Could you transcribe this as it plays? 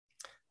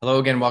Hello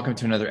again. Welcome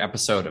to another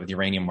episode of the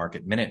Uranium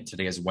Market Minute.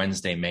 Today is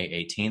Wednesday, May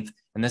 18th,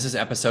 and this is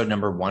episode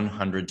number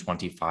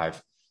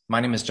 125. My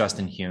name is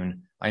Justin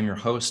Hune. I'm your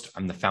host.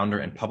 I'm the founder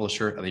and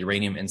publisher of the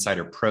Uranium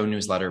Insider Pro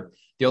newsletter,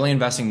 the only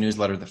investing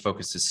newsletter that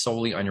focuses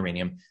solely on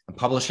uranium and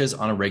publishes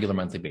on a regular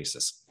monthly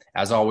basis.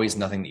 As always,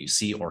 nothing that you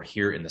see or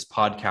hear in this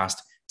podcast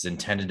is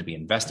intended to be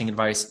investing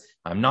advice.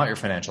 I'm not your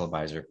financial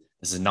advisor.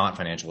 This is not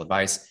financial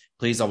advice.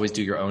 Please always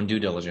do your own due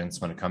diligence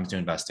when it comes to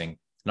investing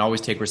and always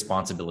take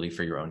responsibility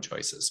for your own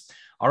choices.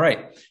 All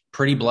right,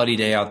 pretty bloody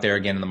day out there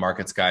again in the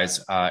markets,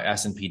 guys.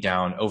 S&P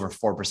down over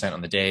 4%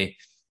 on the day,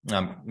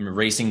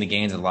 racing the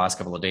gains of the last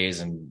couple of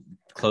days and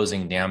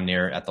closing damn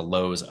near at the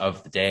lows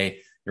of the day.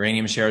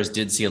 Uranium shares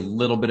did see a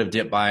little bit of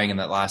dip buying in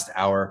that last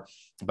hour,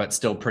 but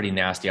still pretty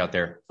nasty out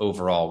there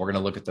overall. We're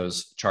going to look at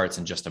those charts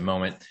in just a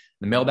moment. In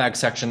the mailbag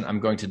section,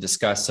 I'm going to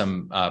discuss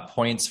some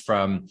points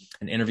from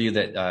an interview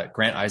that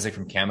Grant Isaac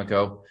from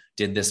Cameco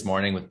did this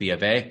morning with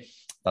BofA.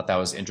 Thought that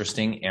was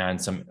interesting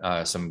and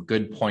some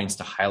good points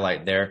to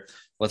highlight there.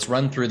 Let's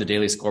run through the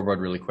daily scoreboard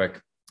really quick.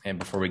 And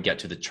before we get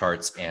to the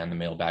charts and the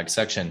mailbag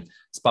section,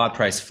 spot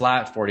price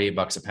flat, 48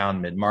 bucks a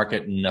pound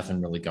mid-market,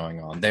 nothing really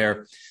going on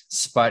there.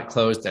 Spot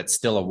closed at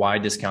still a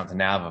wide discount to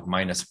NAV of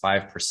minus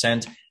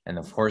 5%. And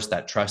of course,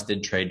 that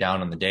trusted trade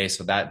down on the day.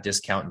 So that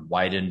discount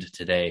widened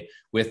today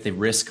with the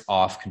risk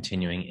off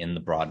continuing in the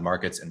broad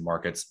markets and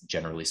markets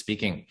generally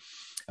speaking.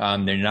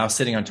 They're now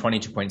sitting on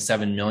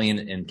 22.7 million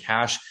in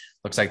cash.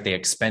 Looks like they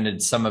expended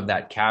some of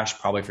that cash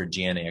probably for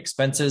G&A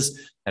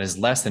expenses. That is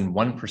less than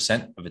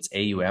 1% of its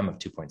AUM of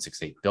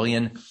 2.68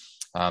 billion.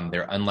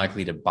 They're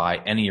unlikely to buy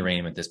any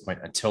uranium at this point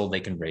until they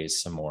can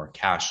raise some more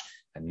cash.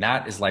 And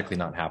that is likely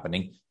not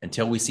happening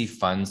until we see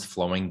funds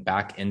flowing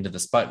back into the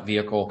spot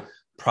vehicle,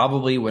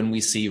 probably when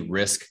we see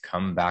risk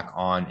come back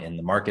on in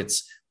the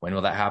markets. When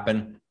will that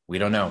happen? We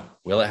don't know.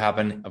 Will it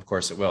happen? Of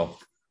course it will.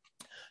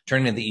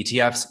 Turning to the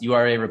ETFs,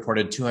 URA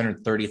reported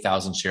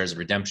 230,000 shares of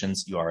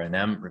redemptions.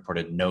 URNM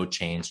reported no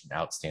change in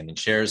outstanding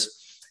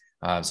shares.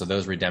 So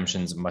those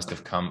redemptions must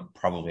have come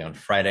probably on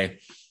Friday.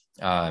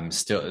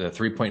 Still, the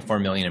 3.4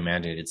 million in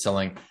mandated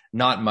selling,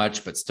 not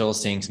much, but still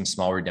seeing some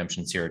small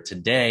redemptions here.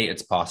 Today,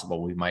 it's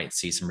possible we might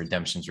see some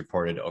redemptions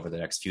reported over the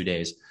next few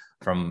days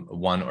from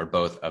one or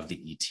both of the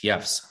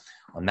ETFs.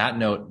 On that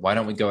note, why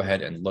don't we go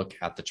ahead and look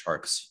at the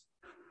charts?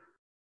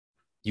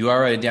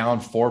 URA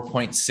down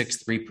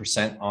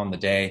 4.63% on the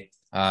day.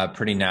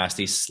 Pretty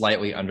nasty,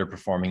 slightly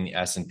underperforming the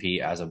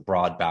S&P as a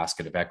broad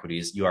basket of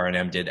equities.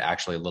 URNM did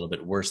actually a little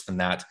bit worse than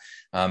that.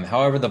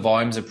 However, the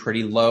volumes are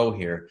pretty low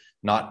here.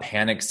 Not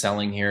panic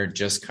selling here,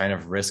 just kind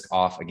of risk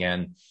off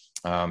again.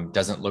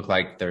 Doesn't look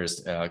like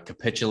there's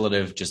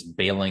capitulative just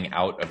bailing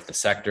out of the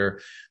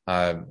sector.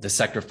 The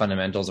sector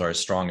fundamentals are as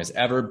strong as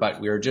ever,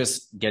 but we're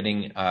just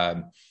getting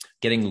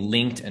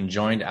linked and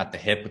joined at the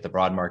hip with the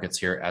broad markets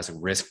here as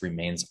risk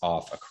remains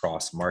off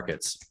across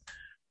markets.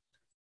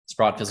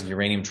 Sprott Physical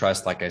Uranium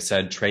Trust, like I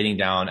said, trading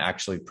down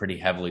actually pretty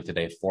heavily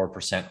today,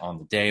 4% on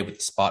the day, with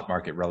the spot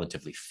market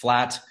relatively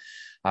flat.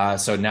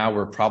 So now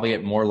we're probably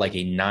at more like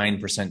a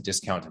 9%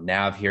 discount to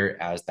NAV here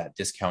as that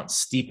discount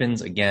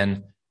steepens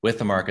again with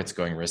the markets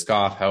going risk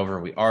off.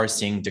 However, we are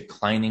seeing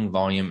declining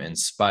volume in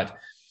spot.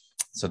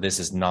 So this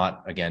is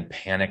not, again,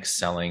 panic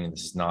selling.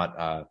 This is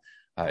not,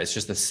 it's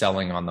just the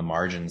selling on the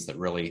margins that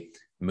really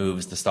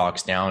moves the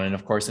stocks down. And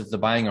of course, it's the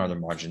buying on the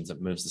margins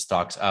that moves the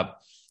stocks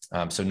up.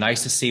 So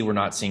nice to see we're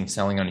not seeing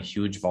selling on a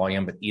huge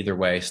volume, but either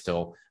way,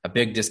 still a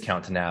big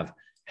discount to NAV.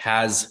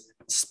 Has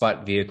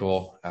spot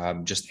vehicle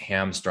just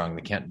hamstrung.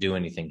 They can't do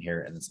anything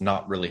here, and it's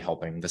not really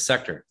helping the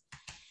sector.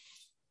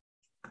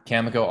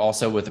 Cameco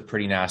also with a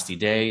pretty nasty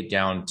day,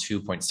 down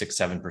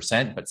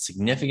 2.67%, but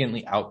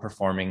significantly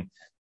outperforming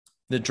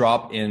the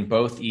drop in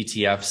both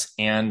ETFs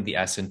and the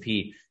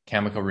S&P.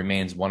 Cameco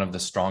remains one of the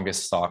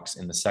strongest stocks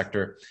in the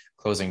sector,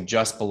 closing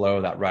just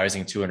below that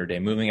rising 200-day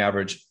moving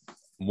average.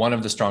 One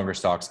of the stronger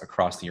stocks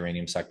across the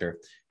uranium sector,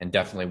 and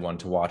definitely one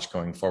to watch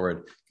going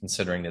forward,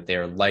 considering that they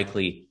are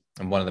likely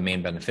one of the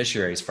main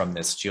beneficiaries from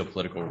this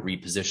geopolitical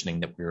repositioning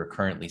that we are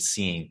currently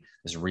seeing,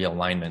 this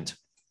realignment.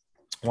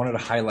 I wanted to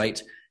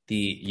highlight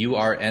the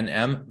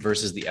URNM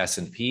versus the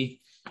S&P.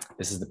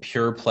 This is the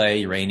pure play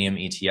uranium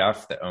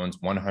ETF that owns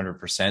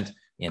 100%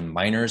 in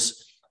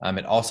miners.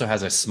 It also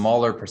has a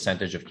smaller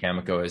percentage of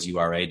Cameco as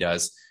URA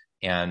does,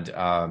 and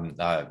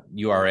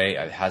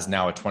URA has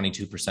now a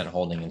 22%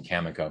 holding in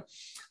Cameco.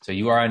 So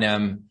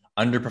URNM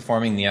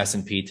underperforming the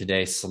S&P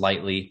today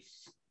slightly,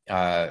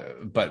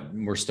 but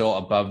we're still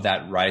above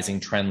that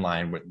rising trend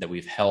line that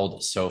we've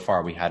held so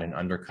far. We had an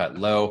undercut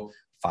low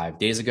 5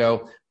 days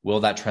ago.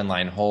 Will that trend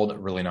line hold?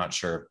 Really not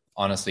sure.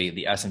 Honestly,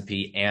 the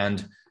S&P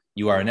and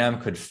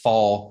URNM could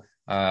fall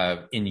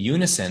in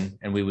unison,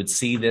 and we would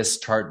see this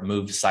chart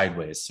move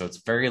sideways. So it's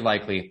very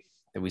likely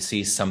that we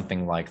see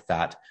something like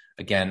that.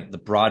 Again, the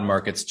broad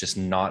market's just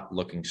not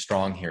looking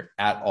strong here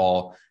at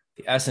all.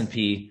 The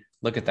S&P,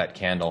 look at that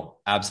candle,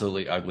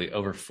 absolutely ugly,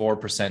 over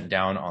 4%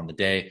 down on the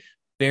day.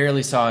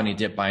 Barely saw any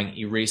dip buying,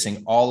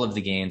 erasing all of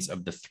the gains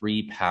of the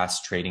 3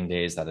 past trading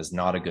days. That is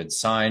not a good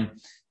sign.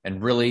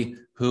 And really,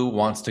 who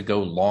wants to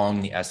go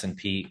long the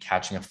S&P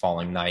catching a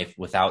falling knife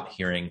without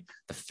hearing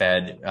the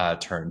Fed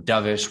turn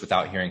dovish,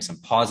 without hearing some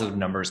positive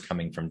numbers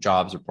coming from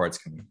jobs reports,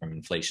 coming from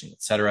inflation,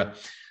 et cetera?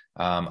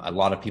 A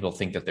lot of people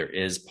think that there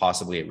is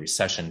possibly a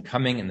recession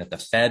coming and that the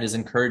Fed is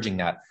encouraging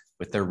that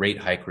with their rate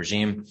hike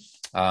regime.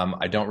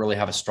 I don't really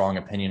have a strong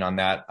opinion on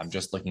that. I'm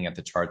just looking at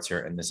the charts here,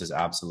 and this is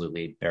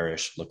absolutely a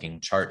bearish looking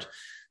chart.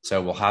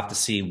 So we'll have to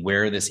see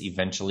where this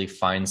eventually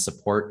finds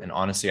support. And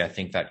honestly, I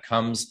think that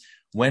comes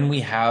when we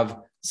have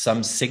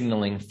some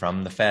signaling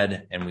from the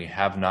Fed, and we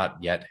have not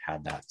yet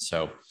had that.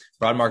 So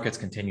broad markets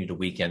continue to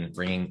weaken,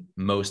 bringing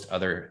most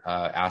other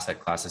asset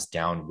classes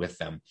down with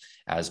them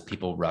as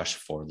people rush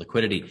for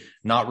liquidity.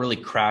 Not really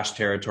crash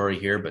territory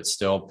here, but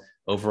still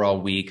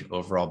overall weak,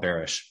 overall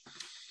bearish.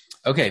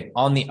 Okay,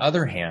 on the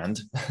other hand,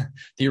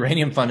 the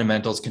uranium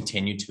fundamentals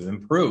continue to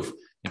improve,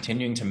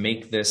 continuing to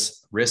make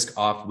this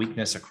risk-off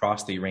weakness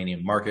across the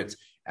uranium markets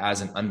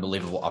as an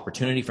unbelievable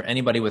opportunity for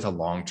anybody with a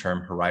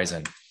long-term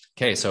horizon.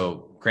 Okay,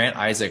 so Grant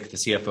Isaac, the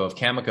CFO of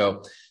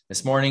Cameco,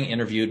 this morning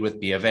interviewed with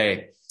B of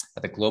A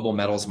at the Global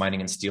Metals, Mining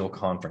and Steel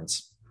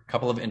Conference. A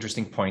couple of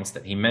interesting points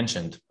that he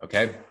mentioned,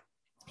 okay?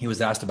 He was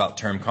asked about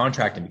term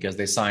contracting because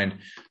they signed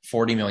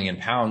 40 million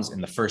pounds in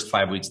the first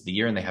 5 weeks of the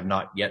year, and they have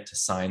not yet to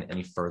sign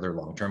any further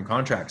long-term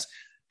contracts.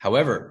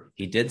 However,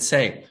 he did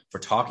say, we're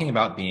talking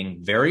about being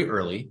very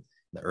early,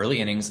 the early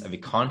innings of a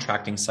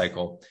contracting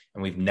cycle,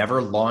 and we've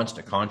never launched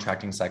a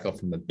contracting cycle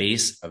from the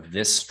base of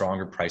this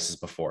stronger prices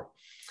before.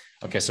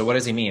 Okay, so what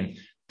does he mean?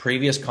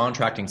 Previous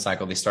contracting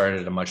cycle, they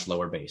started at a much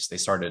lower base.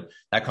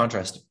 That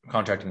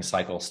contracting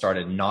cycle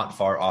started not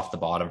far off the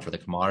bottom for the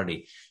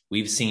commodity.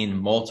 We've seen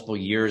multiple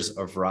years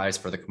of rise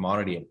for the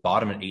commodity at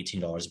bottom at $18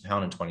 a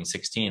pound in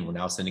 2016. We're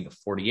now sitting at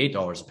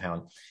 $48 a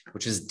pound,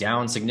 which is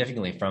down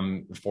significantly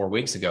from 4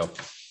 weeks ago.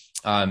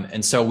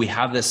 And so we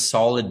have this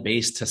solid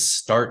base to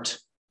start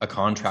a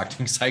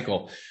contracting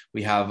cycle.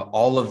 We have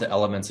all of the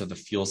elements of the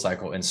fuel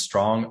cycle in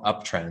strong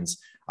uptrends.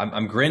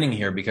 I'm grinning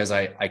here because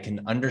I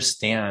can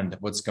understand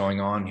what's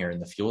going on here in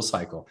the fuel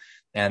cycle,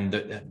 and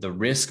the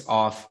risk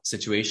off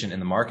situation in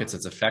the markets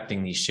that's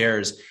affecting these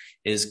shares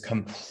is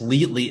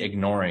completely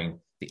ignoring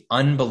the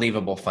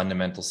unbelievable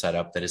fundamental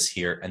setup that is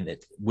here and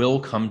that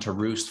will come to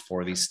roost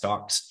for these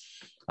stocks.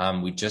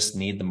 We just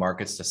need the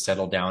markets to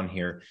settle down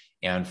here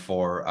and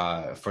for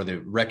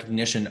the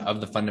recognition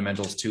of the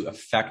fundamentals to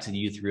affect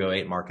the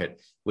U308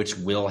 market, which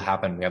will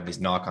happen. We have these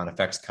knock-on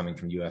effects coming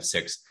from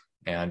UF6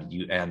 and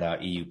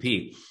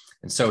EUP.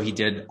 And so he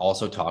did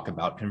also talk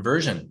about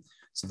conversion.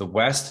 So the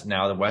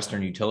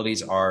Western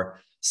utilities are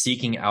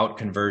seeking out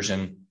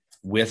conversion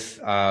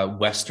with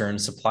Western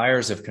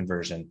suppliers of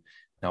conversion.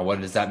 Now, what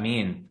does that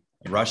mean?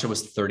 Russia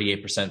was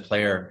 38%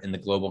 player in the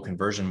global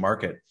conversion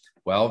market.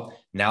 Well,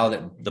 now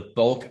that the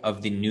bulk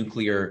of the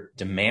nuclear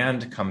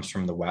demand comes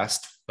from the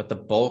West, but the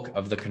bulk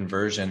of the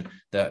conversion,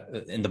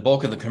 the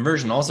bulk of the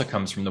conversion also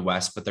comes from the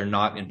West, but they're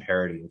not in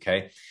parity.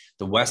 Okay,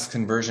 the West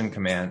conversion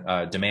demand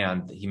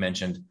that he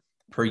mentioned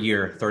per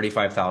year,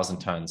 35,000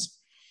 tons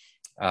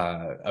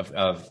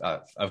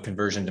of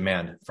conversion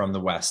demand from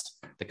the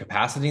West. The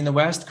capacity in the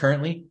West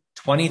currently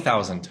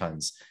 20,000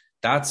 tons.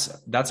 That's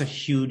a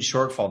huge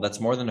shortfall.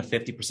 That's more than a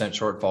 50%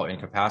 shortfall in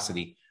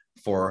capacity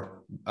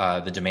for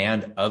the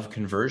demand of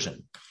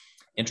conversion.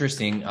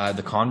 Interesting,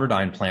 the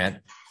Converdyne plant,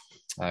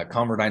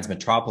 Converdyne's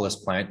Metropolis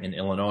plant in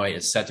Illinois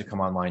is set to come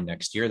online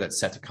next year. That's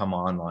set to come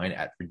online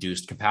at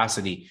reduced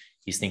capacity.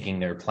 He's thinking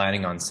they're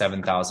planning on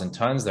 7,000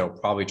 tons. They'll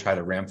probably try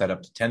to ramp that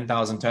up to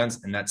 10,000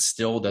 tons, and that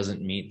still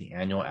doesn't meet the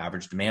annual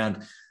average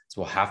demand.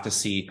 So we'll have to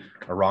see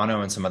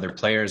Orano and some other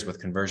players with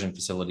conversion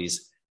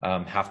facilities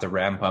have to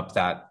ramp up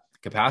that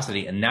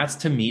capacity, and that's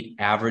to meet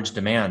average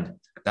demand.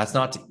 That's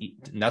not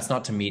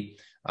to meet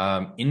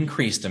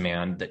increased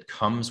demand that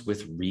comes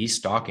with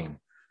restocking.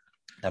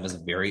 That is a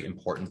very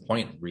important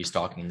point,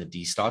 restocking, the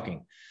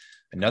destocking.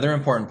 Another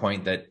important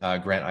point that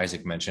Grant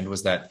Isaac mentioned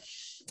was that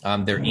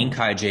their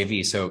Inkai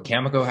JV. So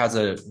Cameco has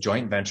a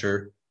joint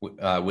venture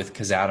with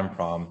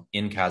Kazatomprom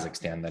in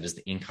Kazakhstan. That is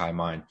the Inkai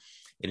mine.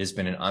 It has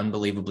been an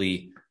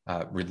unbelievably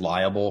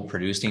reliable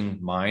producing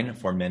mine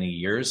for many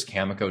years.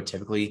 Cameco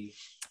typically,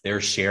 their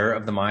share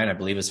of the mine, I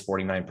believe, is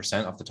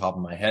 49% off the top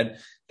of my head.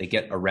 They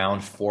get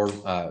around 4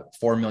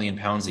 million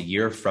pounds a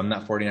year from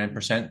that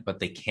 49%, but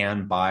they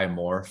can buy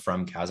more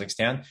from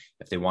Kazakhstan.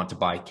 If they want to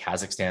buy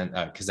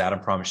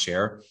Kazatomprom's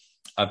share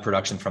of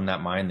production from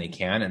that mine, they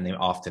can, and they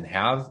often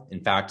have.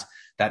 In fact,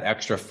 that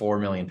extra 4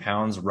 million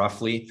pounds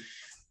roughly,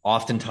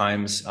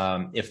 oftentimes,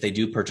 if they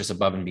do purchase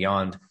above and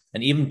beyond,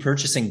 and even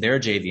purchasing their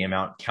JV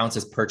amount counts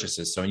as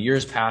purchases. So in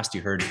years past,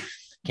 you heard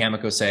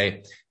Cameco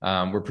say,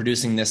 we're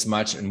producing this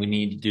much and we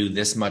need to do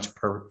this much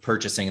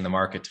purchasing in the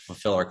market to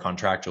fulfill our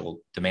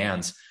contractual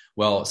demands.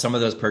 Well, some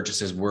of those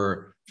purchases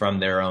were from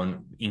their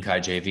own Inkai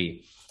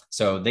JV.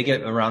 So they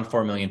get around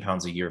 4 million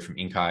pounds a year from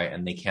Inkai,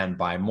 and they can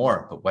buy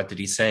more. But what did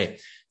he say?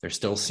 They're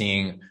still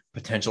seeing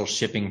potential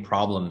shipping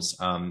problems.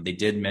 They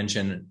did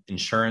mention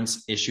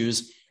insurance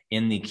issues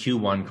in the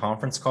Q1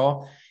 conference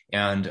call.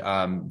 And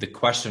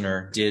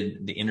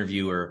the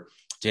interviewer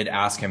did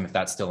ask him if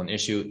that's still an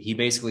issue. He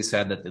basically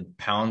said that the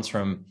pounds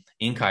from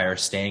Inkai are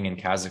staying in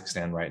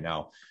Kazakhstan right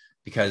now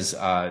because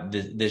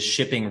this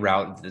shipping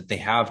route that they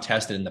have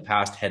tested in the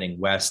past heading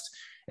west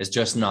is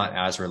just not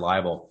as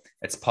reliable.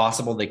 It's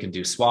possible they could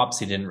do swaps.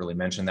 He didn't really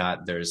mention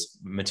that. There's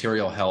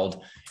material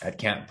held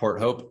at Port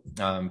Hope,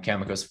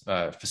 Cameco's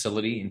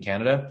facility in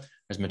Canada.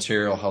 There's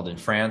material held in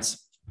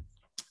France,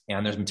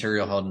 and there's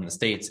material held in the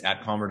States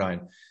at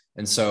Comardine.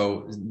 And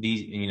so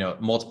these,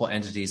 multiple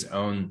entities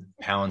own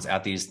pounds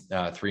at these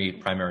three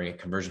primary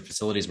conversion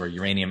facilities where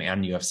uranium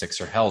and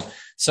UF6 are held.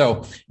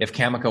 So if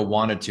Cameco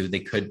wanted to, they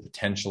could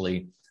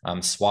potentially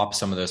swap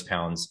some of those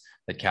pounds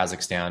that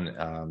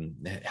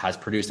Kazakhstan has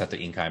produced at the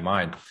Inkai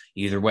mine.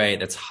 Either way,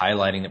 that's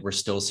highlighting that we're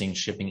still seeing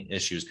shipping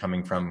issues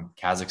coming from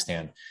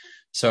Kazakhstan.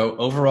 So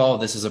overall,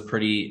 this is a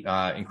pretty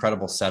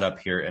incredible setup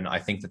here. And I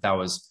think that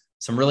was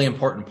some really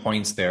important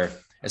points there,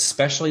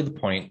 especially the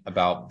point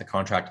about the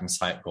contracting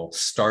cycle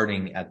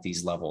starting at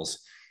these levels.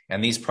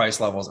 And these price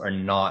levels are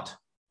not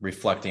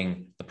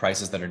reflecting the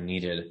prices that are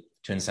needed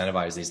to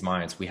incentivize these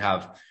mines. We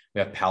have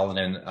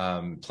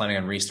Paladin planning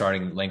on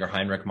restarting Langer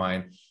Heinrich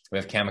mine. We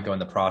have Cameco in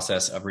the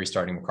process of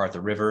restarting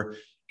McArthur River.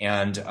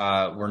 And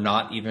we're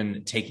not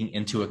even taking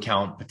into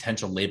account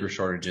potential labor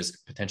shortages,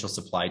 potential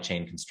supply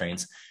chain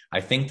constraints. I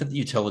think that the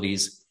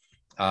utilities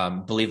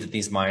believe that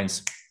these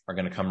mines are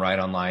going to come right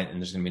online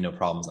and there's going to be no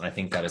problems. And I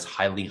think that is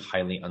highly,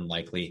 highly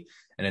unlikely.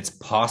 And it's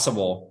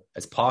possible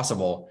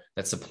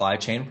that supply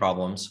chain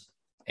problems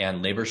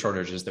and labor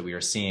shortages that we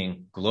are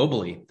seeing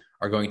globally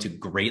are going to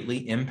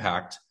greatly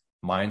impact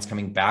mines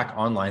coming back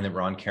online that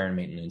were on care and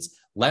maintenance,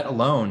 let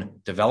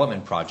alone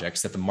development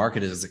projects that the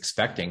market is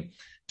expecting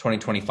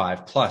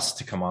 2025 plus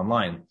to come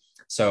online.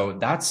 So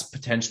that's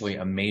potentially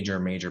a major,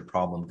 major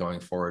problem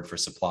going forward for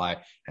supply.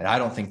 And I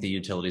don't think the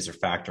utilities are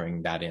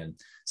factoring that in.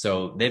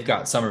 So they've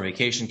got summer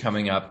vacation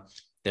coming up.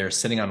 They're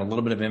sitting on a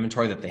little bit of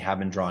inventory that they have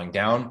been drawing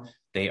down.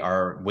 They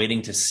are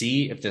waiting to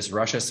see if this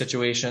Russia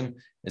situation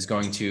is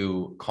going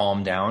to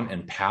calm down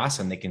and pass,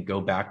 and they can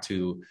go back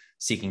to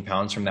seeking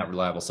pounds from that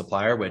reliable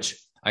supplier, which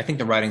I think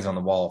the writing's on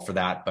the wall for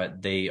that,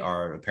 but they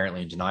are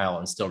apparently in denial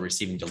and still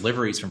receiving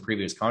deliveries from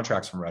previous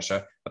contracts from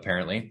Russia,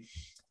 apparently.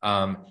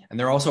 And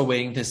they're also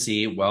waiting to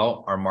see,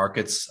 well, our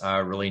markets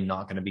really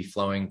not going to be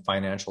flowing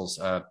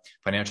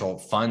financial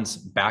funds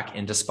back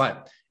into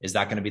SPUT. Is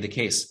that going to be the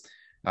case?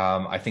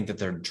 I think that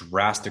they're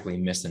drastically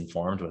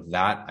misinformed with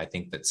that. I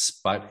think that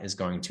SPUT is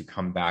going to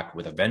come back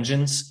with a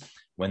vengeance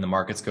when the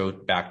markets go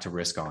back to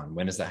risk on.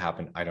 When does that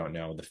happen? I don't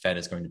know. The Fed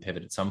is going to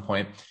pivot at some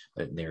point,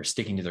 but they're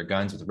sticking to their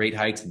guns with rate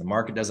hikes and the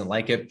market doesn't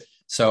like it.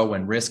 So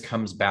when risk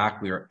comes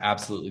back, we are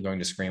absolutely going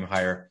to scream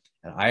higher.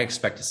 And I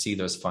expect to see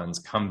those funds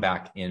flow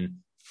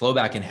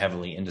back in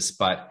heavily into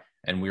SPUT.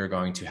 And we are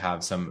going to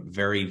have some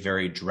very,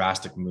 very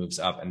drastic moves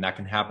up. And that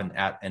can happen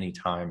at any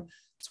time.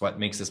 It's what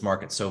makes this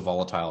market so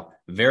volatile.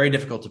 Very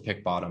difficult to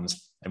pick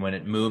bottoms. And when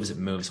it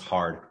moves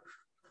hard.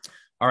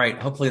 All right.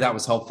 Hopefully that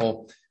was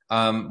helpful.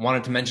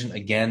 Wanted to mention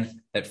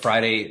again that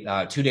Friday,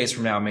 2 days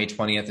from now, May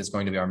 20th, is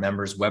going to be our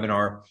members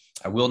webinar.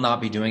 I will not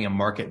be doing a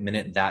market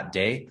minute that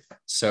day.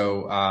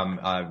 So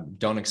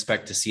don't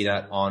expect to see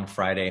that on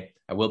Friday.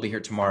 I will be here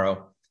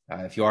tomorrow.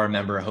 If you are a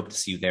member, I hope to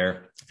see you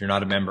there. If you're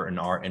not a member and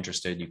are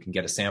interested, you can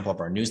get a sample of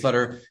our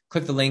newsletter.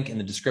 Click the link in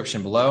the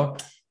description below,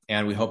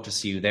 and we hope to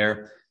see you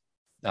there.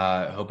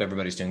 I hope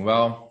everybody's doing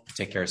well.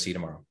 Take care. See you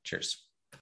tomorrow. Cheers.